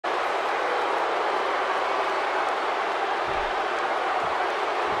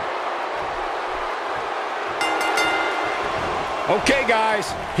Okay,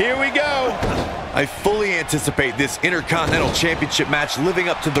 guys, here we go. I fully anticipate this Intercontinental Championship match living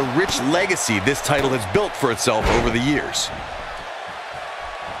up to the rich legacy this title has built for itself over the years.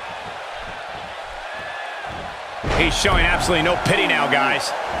 He's showing absolutely no pity now, guys.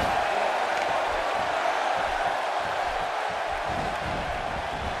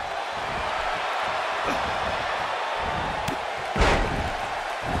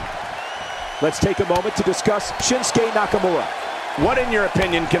 Let's take a moment to discuss Shinsuke Nakamura. What, in your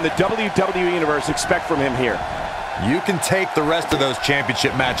opinion, can the WWE Universe expect from him here? You can take the rest of those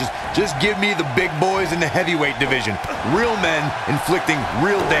championship matches. Just give me the big boys in the heavyweight division. Real men inflicting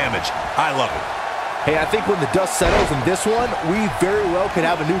real damage. I love it. Hey, I think when the dust settles in this one, we very well could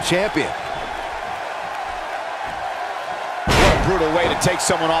have a new champion. What a brutal way to take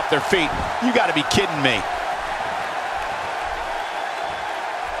someone off their feet. You got to be kidding me.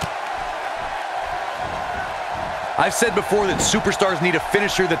 I've said before that superstars need a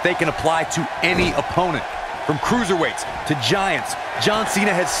finisher that they can apply to any opponent. From cruiserweights to giants, John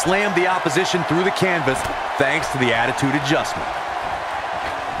Cena has slammed the opposition through the canvas thanks to the attitude adjustment.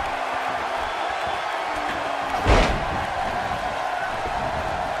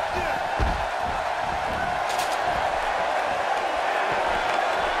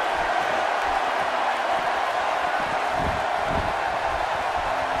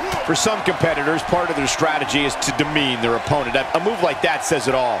 For some competitors, part of their strategy is to demean their opponent. A move like that says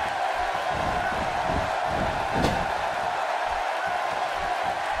it all.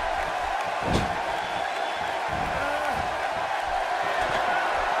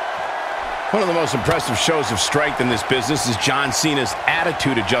 One of the most impressive shows of strength in this business is John Cena's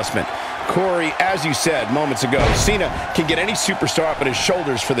attitude adjustment. Corey, as you said moments ago, Cena can get any superstar up on his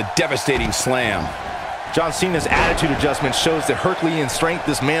shoulders for the devastating slam. John Cena's attitude adjustment shows the Herculean strength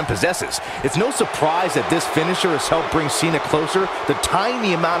this man possesses. It's no surprise that this finisher has helped bring Cena closer the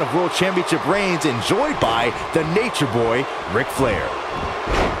tiny amount of World Championship reigns enjoyed by the Nature Boy, Ric Flair.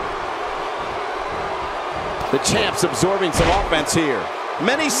 The champ's absorbing some offense here.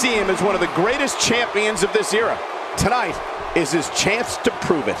 Many see him as one of the greatest champions of this era. Tonight is his chance to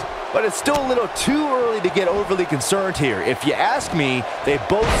prove it. But it's still a little too early to get overly concerned here. If you ask me, they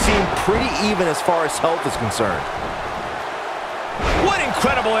both seem pretty even as far as health is concerned. What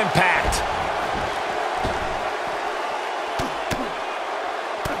incredible impact!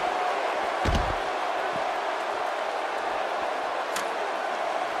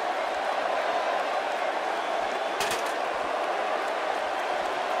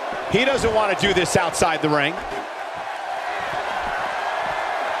 He doesn't want to do this outside the ring.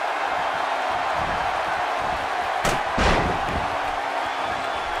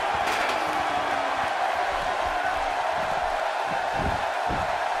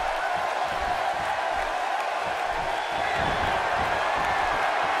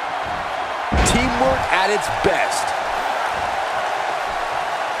 Teamwork at its best.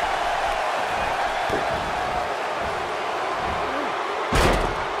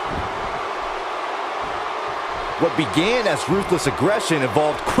 What began as ruthless aggression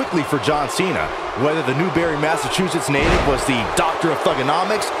evolved quickly for John Cena. Whether the Newbury, Massachusetts native was the doctor of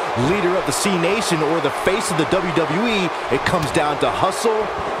thugonomics, leader of the C Nation, or the face of the WWE, it comes down to hustle,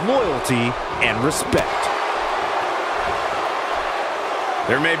 loyalty, and respect.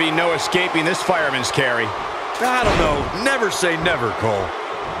 There may be no escaping this fireman's carry. I don't know. Never say never, Cole.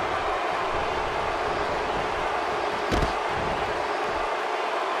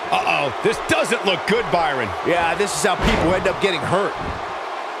 Uh-oh, this doesn't look good, Byron. Yeah, this is how people end up getting hurt.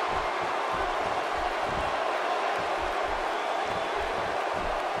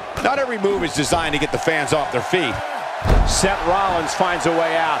 Not every move is designed to get the fans off their feet. Seth Rollins finds a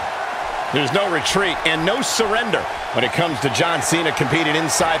way out. There's no retreat and no surrender when it comes to John Cena competing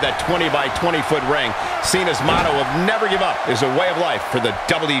inside that 20-by-20-foot ring. Cena's motto of never give up is a way of life for the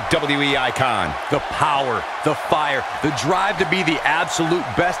WWE icon. The power, the fire, the drive to be the absolute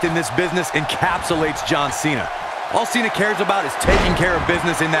best in this business encapsulates John Cena. All Cena cares about is taking care of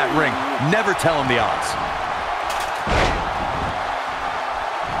business in that ring. Never tell him the odds.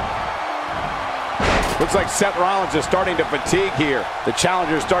 Looks like Seth Rollins is starting to fatigue here. The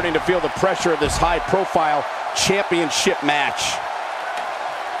challenger is starting to feel the pressure of this high-profile championship match.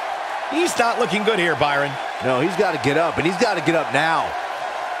 He's not looking good here, Byron. No, he's got to get up, and he's got to get up now.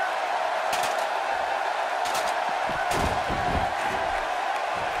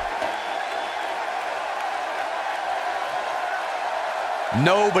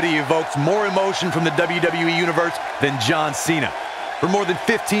 Nobody evokes more emotion from the WWE Universe than John Cena. For more than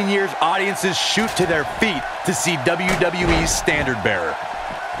 15 years, audiences shoot to their feet to see WWE's standard bearer.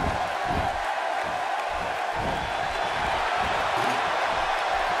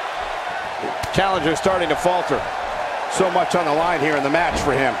 Challenger's starting to falter. So much on the line here in the match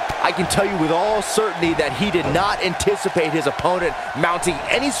for him. I can tell you with all certainty that he did not anticipate his opponent mounting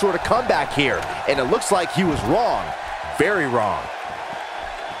any sort of comeback here. And it looks like he was wrong. Very wrong.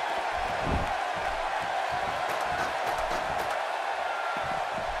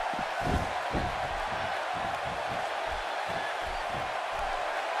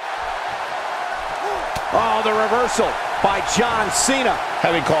 Oh, the reversal by John Cena.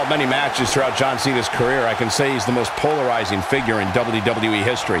 Having called many matches throughout John Cena's career, I can say he's the most polarizing figure in WWE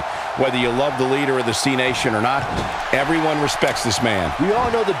history. Whether you love the leader of the C Nation or not, everyone respects this man. We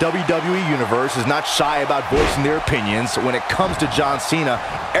all know the WWE Universe is not shy about voicing their opinions. When it comes to John Cena,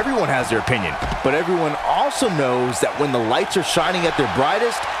 everyone has their opinion. But everyone also knows that when the lights are shining at their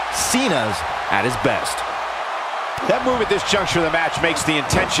brightest, Cena's at his best. That move at this juncture of the match makes the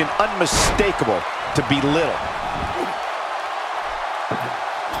intention unmistakable to belittle.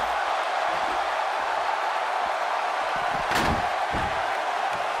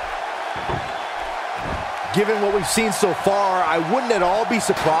 Given what we've seen so far, I wouldn't at all be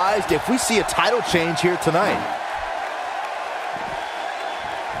surprised if we see a title change here tonight.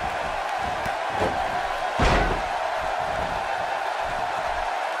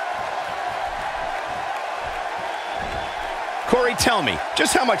 Corey, tell me,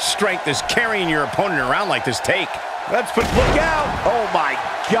 just how much strength does carrying your opponent around like this take? Look out! Oh my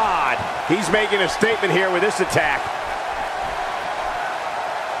God! He's making a statement here with this attack.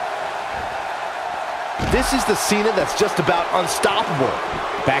 This is the Cena that's just about unstoppable.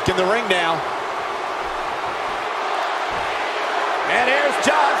 Back in the ring now. And here's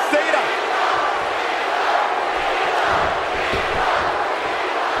John Cena.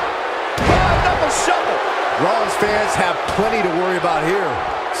 Oh, double shovel. Rollins fans have plenty to worry about here.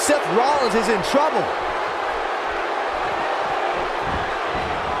 Seth Rollins is in trouble.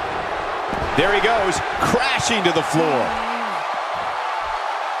 There he goes, crashing to the floor.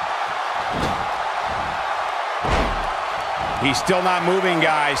 He's still not moving,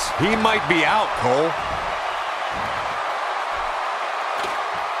 guys. He might be out, Cole.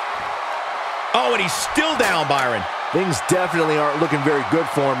 Oh, and he's still down, Byron. Things definitely aren't looking very good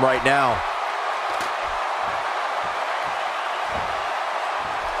for him right now.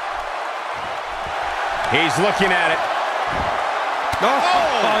 He's looking at it.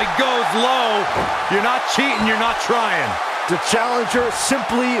 Oh, he goes low. You're not cheating, you're not trying. The challenger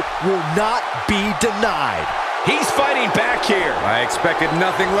simply will not be denied. He's fighting back here. I expected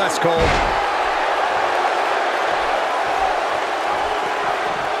nothing less, Cole.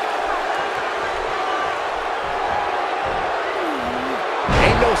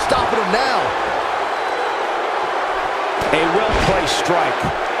 Ain't no stopping him now. A well-placed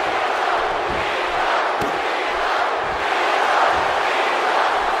strike.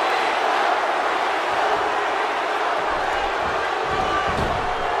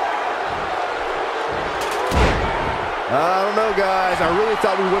 I don't know, guys. I really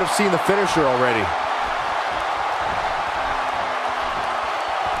thought we would have seen the finisher already.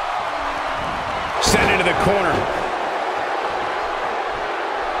 Sent into the corner.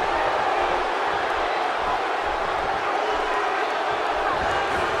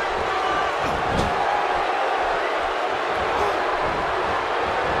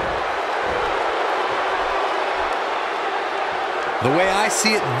 The way I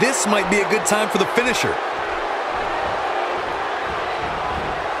see it, this might be a good time for the finisher.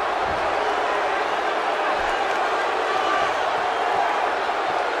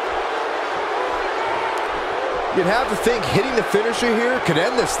 You'd have to think hitting the finisher here could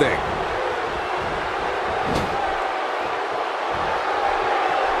end this thing.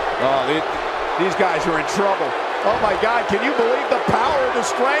 Oh, these guys are in trouble. Oh my God, can you believe the power and the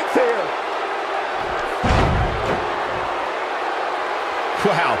strength here?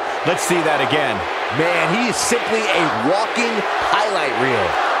 Wow, let's see that again. Man, he is simply a walking highlight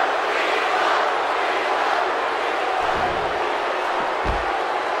reel.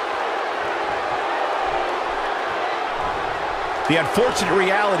 The unfortunate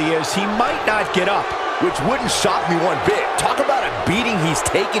reality is he might not get up. Which wouldn't shock me one bit. Talk about a beating he's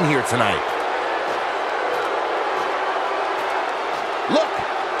taken here tonight. Look.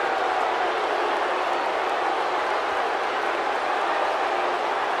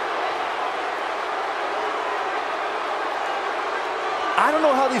 I don't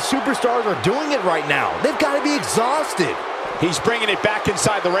know how these superstars are doing it right now. They've got to be exhausted. He's bringing it back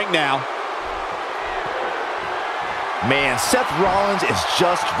inside the ring now. Man, Seth Rollins is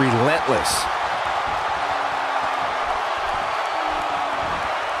just relentless.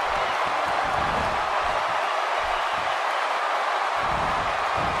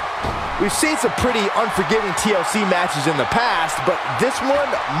 We've seen some pretty unforgiving TLC matches in the past, but this one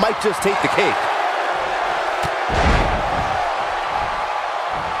might just take the cake.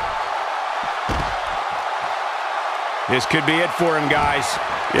 This could be it for him, guys.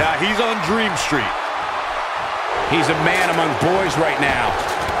 Yeah, he's on Dream Street. He's a man among boys right now.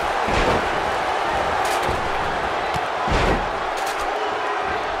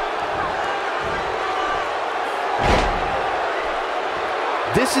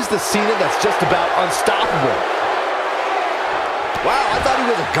 This is the Cena that's just about unstoppable. Wow, I thought he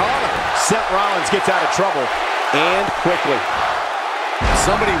was a goner. Seth Rollins gets out of trouble, and quickly.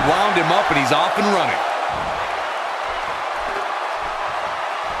 Somebody wound him up, and he's off and running.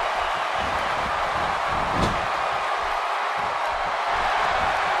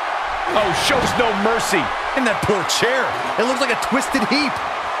 Oh, shows no mercy. And that poor chair. It looks like a twisted heap.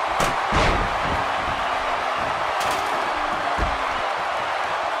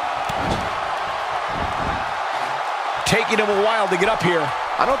 Taking him a while to get up here.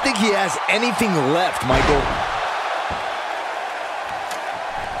 I don't think he has anything left, Michael.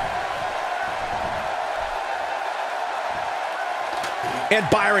 And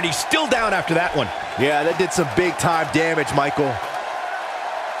Byron, he's still down after that one. Yeah, that did some big-time damage, Michael.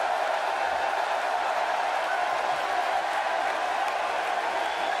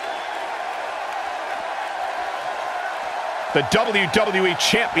 The WWE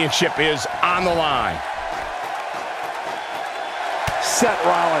Championship is on the line. Seth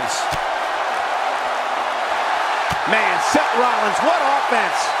Rollins. Man, Seth Rollins, what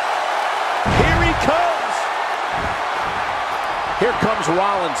offense. Here he comes. Here comes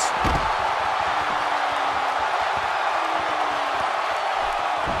Rollins.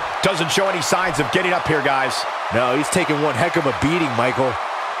 Doesn't show any signs of getting up here, guys. No, he's taking one heck of a beating, Michael.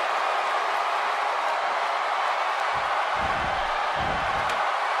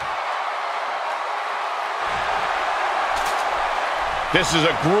 This is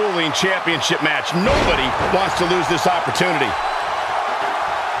a grueling championship match. Nobody wants to lose this opportunity.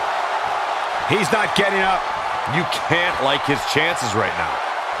 He's not getting up. You can't like his chances right now.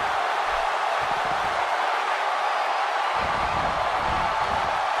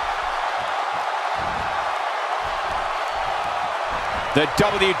 The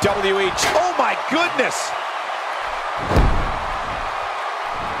WWE. Oh my goodness!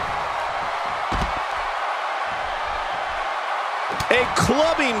 A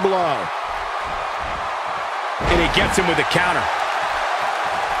clubbing blow. And he gets him with a counter.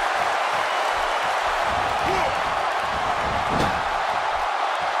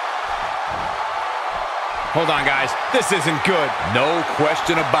 Hold on, guys. This isn't good. No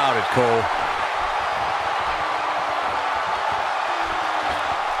question about it, Cole.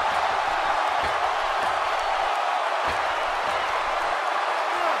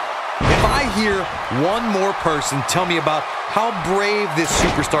 If I hear one more person tell me about how brave this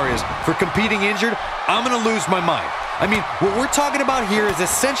superstar is for competing injured, I'm going to lose my mind. I mean, what we're talking about here is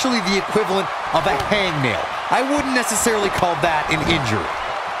essentially the equivalent of a hangnail. I wouldn't necessarily call that an injury.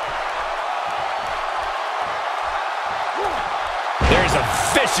 There's a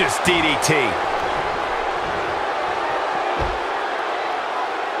vicious DDT.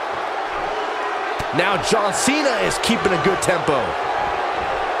 Now John Cena is keeping a good tempo.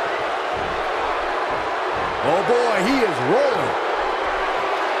 Oh boy, he is rolling.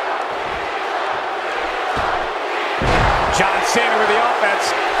 John Cena with the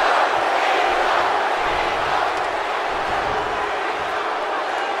offense.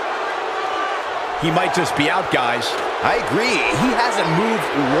 He might just be out, guys. I agree. He hasn't moved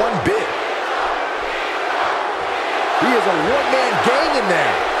one bit. He is a one-man gang in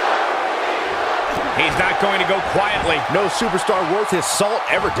there. He's not going to go quietly. No superstar worth his salt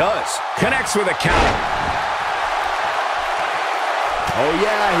ever does. Connects with a counter. Oh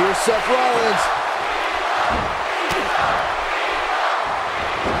yeah, here's Seth Rollins.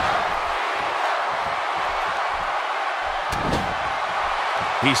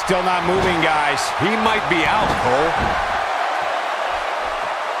 He's still not moving, guys. He might be out, Cole.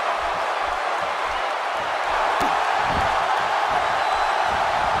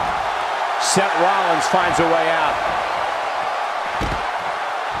 Seth Rollins finds a way out.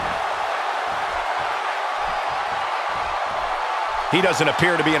 He doesn't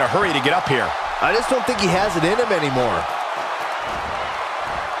appear to be in a hurry to get up here. I just don't think he has it in him anymore.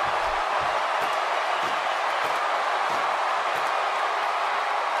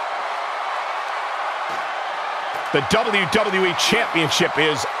 The WWE Championship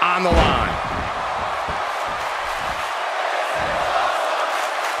is on the line.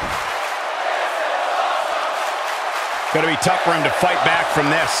 Going to be tough for him to fight back from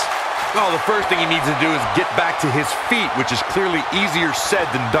this. Oh, the first thing he needs to do is get back to his feet, which is clearly easier said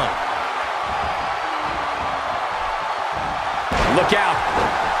than done. Look out.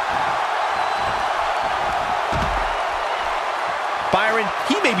 Byron,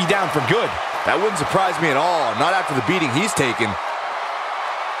 he may be down for good. That wouldn't surprise me at all, not after the beating he's taken.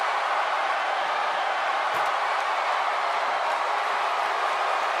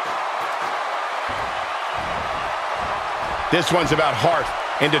 This one's about heart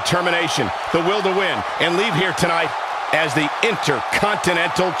and determination, the will to win, and leave here tonight as the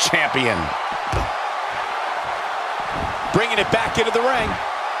Intercontinental Champion. Bringing it back into the ring.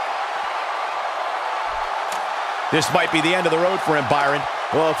 This might be the end of the road for him, Byron.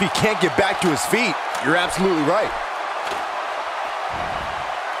 Well, if he can't get back to his feet, you're absolutely right.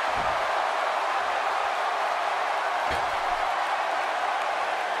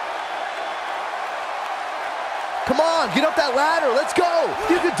 Come on, get up that ladder. Let's go.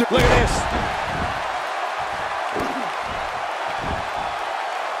 You can do. Look at this.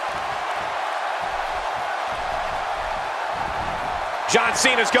 John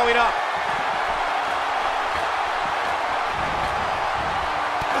Cena's going up.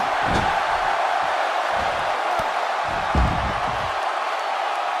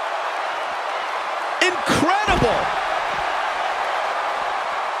 Incredible.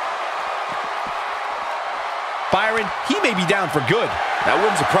 Byron, he may be down for good. That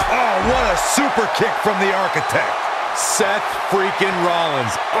wouldn't surprise. Oh, what a super kick from the Architect. Seth freaking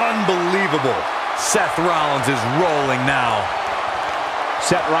Rollins. Unbelievable. Seth Rollins is rolling now.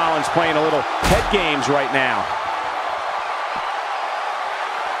 Seth Rollins playing a little head games right now.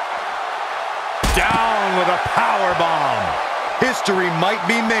 Down with a power bomb. History might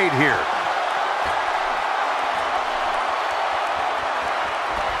be made here.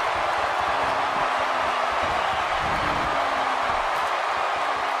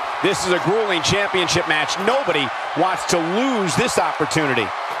 This is a grueling championship match. Nobody wants to lose this opportunity.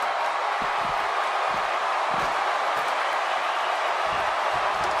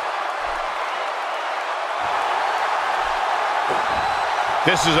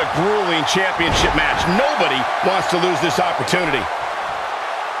 This is a grueling championship match. Nobody wants to lose this opportunity.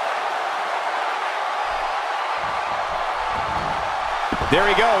 There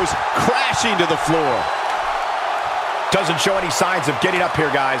he goes, crashing to the floor. Doesn't show any signs of getting up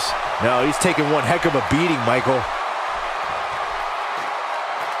here, guys. No, he's taking one heck of a beating, Michael.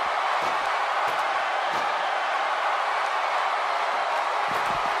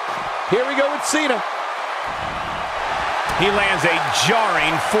 Here we go with Cena. He lands a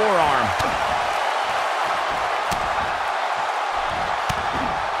jarring forearm.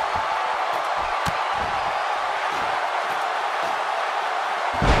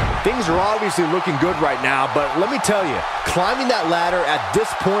 Things are obviously looking good right now, but let me tell you, climbing that ladder at this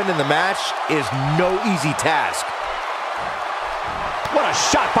point in the match is no easy task. What a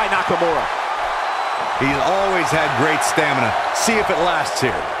shot by Nakamura. He's always had great stamina. See if it lasts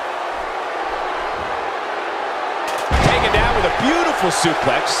here. Taken down with a beautiful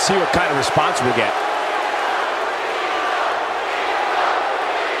suplex. See what kind of response we get.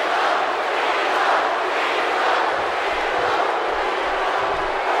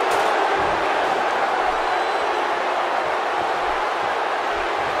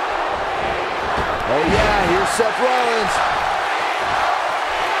 Oh yeah, here's Seth Rollins.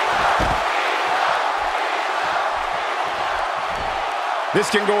 This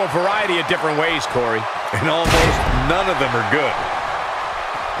can go a variety of different ways, Corey. And almost none of them are good.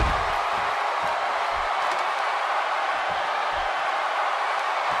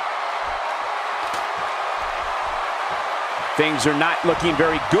 Things are not looking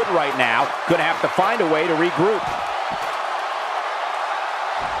very good right now. Gonna have to find a way to regroup.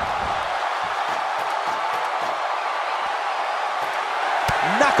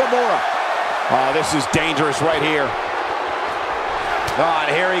 Nakamura. Oh, this is dangerous right here. Oh,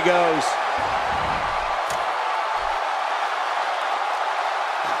 and here he goes.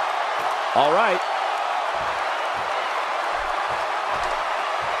 All right.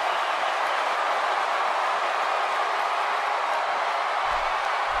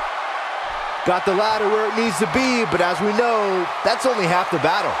 Got the ladder where it needs to be, but as we know, that's only half the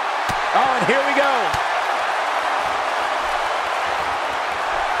battle. Oh, and here we go.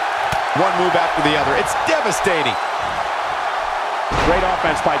 One move after the other. It's devastating. Great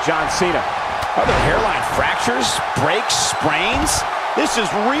offense by John Cena. Are there hairline fractures, breaks, sprains? This is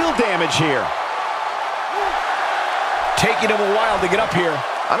real damage here. Taking him a while to get up here.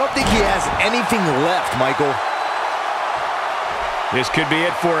 I don't think he has anything left, Michael. This could be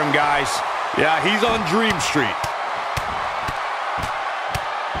it for him, guys. Yeah, he's on Dream Street.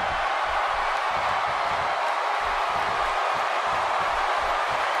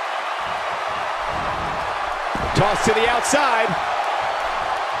 Toss to the outside.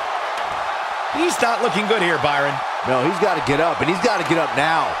 He's not looking good here, Byron. No, he's got to get up, and he's got to get up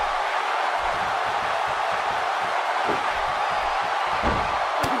now.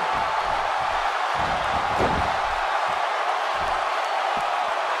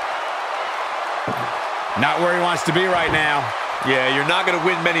 Not where he wants to be right now. Yeah, you're not going to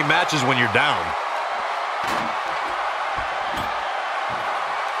win many matches when you're down.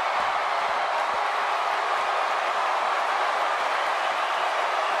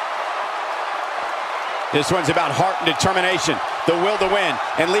 This one's about heart and determination, the will to win,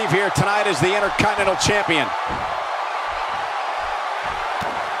 and leave here tonight as the Intercontinental Champion.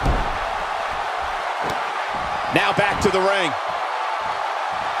 Now back to the ring.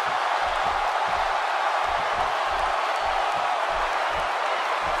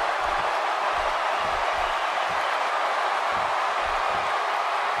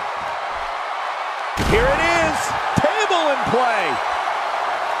 Here it is, table in play.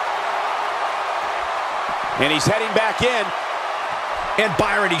 And he's heading back in. And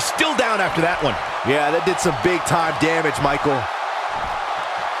Byron, he's still down after that one. Yeah, that did some big-time damage, Michael.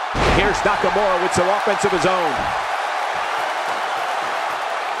 Here's Nakamura with some offense of his own.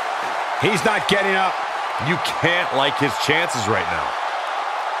 He's not getting up. You can't like his chances right now.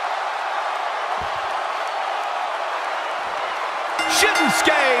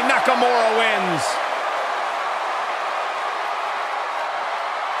 Shinsuke Nakamura wins.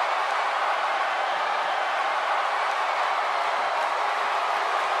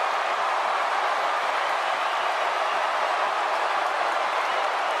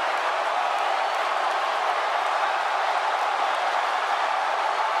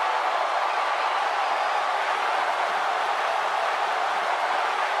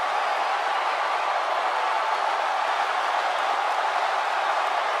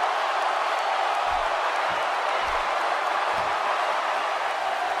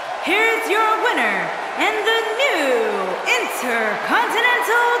 Here's your winner and the new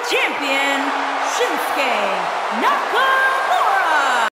Intercontinental Champion, Shinsuke Nakamura.